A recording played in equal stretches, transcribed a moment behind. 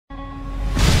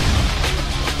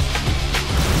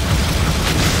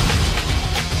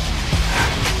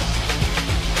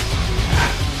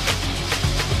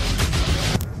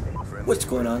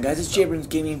on, guys? It's Jabrins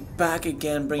Gaming back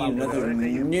again, bringing another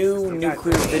new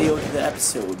nuclear video to the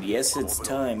episode. Yes, it's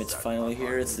time. It's finally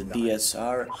here. It's the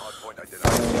DSR.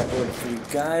 Finally uploaded for you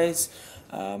guys.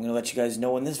 I'm going to let you guys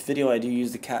know in this video I do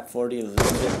use the Cat 40 a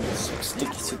little bit in some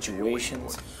sticky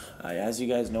situations. As you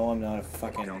guys know, I'm not a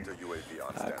fucking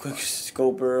quick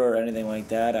scoper or anything like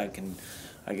that. I can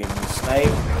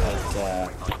snipe,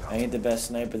 but I ain't the best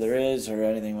sniper there is or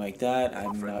anything like that.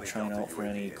 I'm not trying out for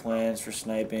any clans for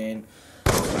sniping.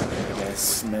 I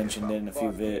guess mentioned it in a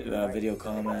few video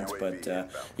comments, but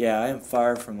yeah, I am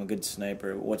far from a good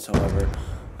sniper whatsoever.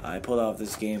 I pulled off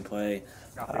this gameplay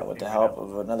with the help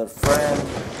of another friend.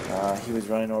 He was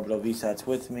running orbital VSATs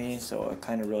with me, so it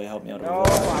kind of really helped me out a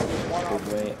lot in a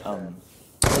good way.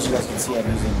 As you guys can see, I'm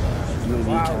using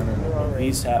UAV counter orbital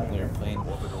VSAT. We were playing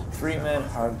 3-man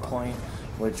hardpoint,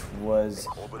 which was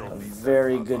a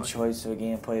very good choice of a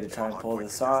gameplay to try and pull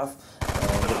this off,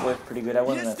 and it worked pretty good. I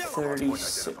went on a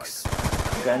 36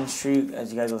 gun streak,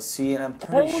 as you guys will see, and I'm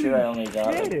pretty sure I only got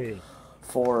like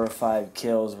 4 or 5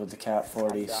 kills with the Cat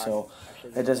 40, so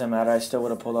it doesn't matter. I still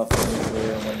would have pulled off the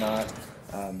nuclear and whatnot.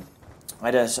 I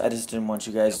just didn't want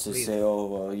you guys to say, oh,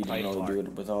 well, you didn't really do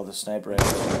it with all the sniper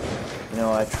rifles. You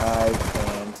know, I tried,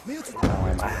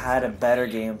 and I had a better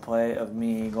gameplay of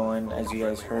me going, as you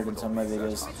guys heard in some of my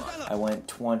videos. I went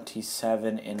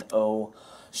 27-0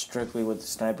 strictly with the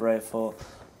sniper rifle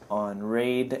on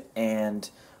raid, and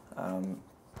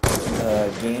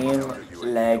the game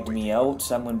lagged me out.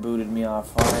 Someone booted me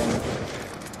offline.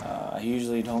 I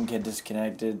usually don't get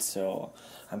disconnected, so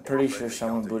I'm pretty sure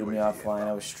someone booted me offline.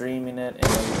 I was streaming it and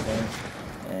everything,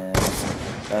 and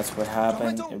that's what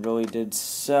happened. It really did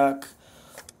suck,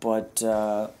 but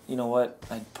you know what?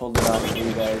 I pulled it off for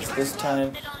you guys this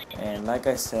time, and like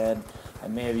I said, I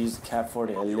may have used the Cat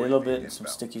 40 a little bit in some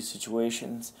sticky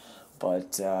situations,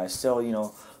 but I still, you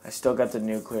know, I still got the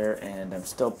nuclear, and I'm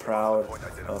still proud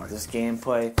of this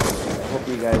gameplay. I hope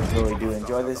you guys really do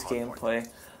enjoy this gameplay.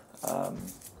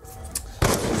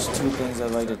 There's 2 things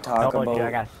I'd like to talk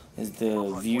about. Is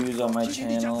the views on my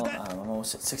channel. I'm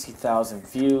almost at 60,000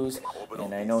 views,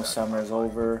 and I know summer's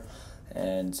over,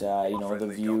 and you know, the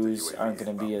views aren't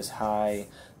going to be as high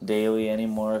daily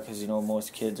anymore, because you know,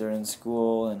 most kids are in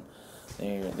school and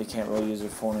they can't really use their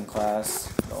phone in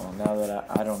class. So now that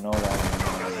I don't know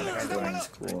that I'm in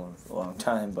school for a long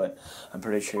time, but I'm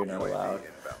pretty sure you're not allowed.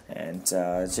 And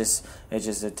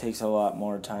it takes a lot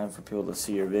more time for people to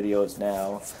see your videos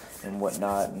now and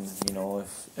whatnot. And you know,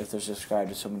 if they're subscribed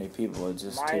to so many people, it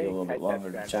just takes a little bit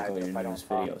longer to check out your newest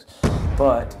videos.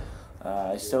 But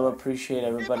I still appreciate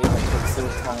everybody that takes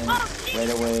their time right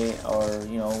away, or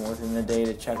you know, within the day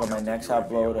to check out my next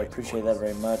upload. I appreciate that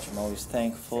very much. I'm always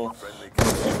thankful.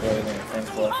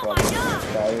 Thankful for all the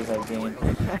subscribers I've gained.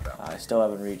 I still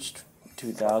haven't reached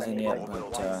 2,000 yet,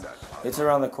 but it's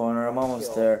around the corner. I'm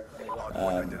almost there.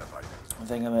 I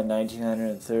think I'm at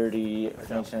 1930 or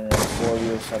 1940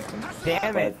 or something.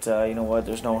 Damn it. But you know what?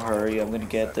 There's no hurry. I'm gonna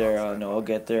get there. I know I'll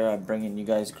get there. I'm bringing you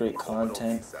guys great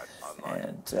content,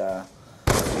 and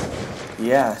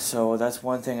yeah. So that's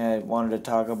one thing I wanted to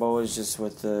talk about, is just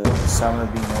with the summer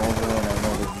being over, and I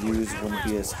know the views wouldn't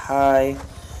be as high.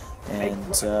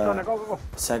 And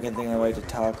second thing I like to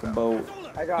talk about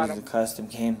is the custom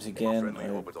games again. I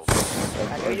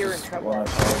just want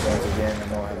to apologize again. I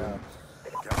know I haven't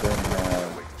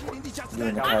been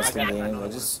doing the custom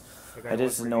games. I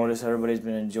just noticed everybody's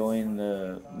been enjoying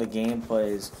the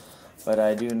gameplays, but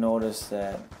I do notice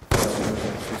that there's a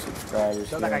few subscribers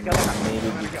here,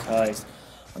 maybe because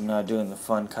I'm not doing the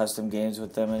fun custom games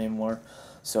with them anymore.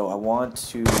 So I want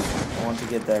to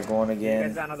get that going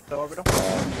again.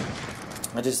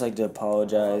 I just like to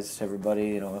apologize to everybody,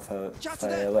 you know, if I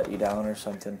let you down or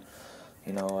something.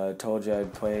 You know, I told you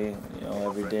I'd play, you know,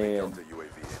 every day at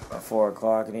 4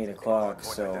 o'clock and 8 o'clock,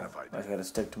 so I gotta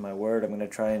stick to my word. I'm gonna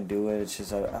try and do it. It's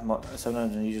just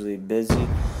sometimes I'm usually busy,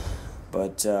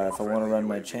 but if I want to run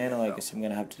my channel, I guess I'm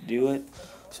gonna have to do it.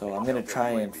 So I'm gonna try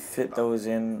and fit those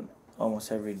in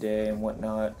almost every day and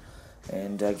whatnot,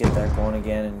 and get that going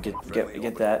again, and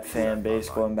get that fan base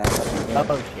going back up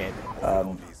again.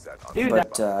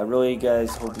 But I really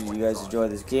hope you guys enjoy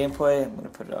this gameplay. I'm gonna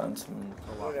put on some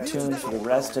tunes for the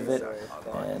rest of it,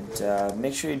 and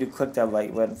make sure you do click that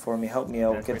like button for me. Help me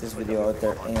out, get this video out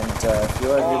there. And if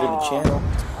you are new to the channel,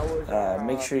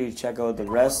 make sure you check out the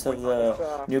rest of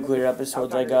the nuclear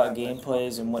episodes I got,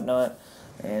 gameplays and whatnot.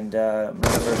 And remember,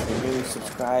 if you're new,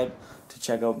 subscribe to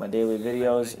check out my daily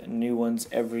videos, new ones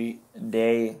every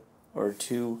day or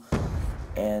 2,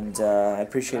 and I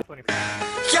appreciate it.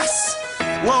 Yes!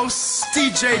 Whoa,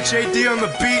 DJ JD on the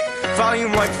beat,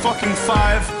 volume like fucking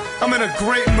 5. I'm in a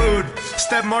great mood.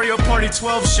 Step Mario Party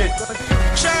 12 shit.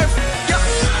 chirp. Yup,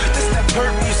 this that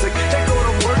perk music, that go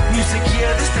to work music.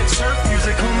 Yeah, this that chirp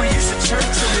music. Homie, you should chirp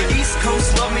to it. East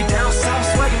Coast love me, down south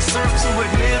swaggin' surf to it.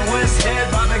 Midwest head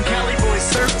bobbing, Cali boys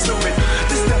surf to it.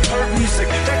 This that perk music,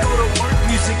 that go to work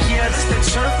music. Yeah, this that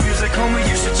chirp music. Homie,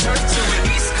 you should chirp to it.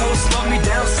 East Coast love me,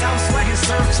 down south swaggin'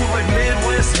 surf to it.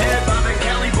 Midwest head bobbing,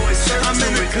 Cali boys surf to it. I'm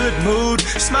in a good mood,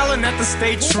 smiling at the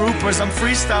state troopers. I'm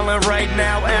freestyling right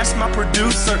now, ask my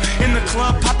producer. In the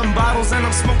club, popping bottles and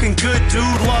I'm smoking good,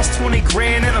 dude. Lost 20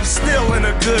 grand and I'm still in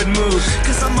a good mood.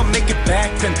 Cause I'ma make it back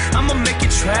then, I'ma make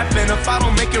it trapping. If I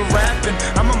don't make it rapping,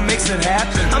 I'ma mix it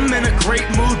happen. I'm in a great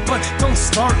mood, but don't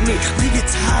start me. Leave it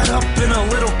tied up in a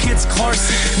little kid's car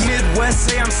seat. Midwest,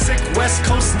 say I'm sick, West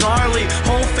Coast gnarly.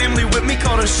 Whole family with me,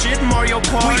 call the shit Mario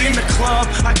Party. We in the club,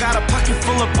 I got a pocket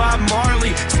full of Bob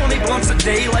Marley. 20 blunts a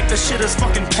day like the shit is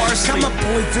fucking parsley. Got my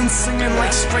boy Vince singing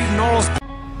like straight Gnarls.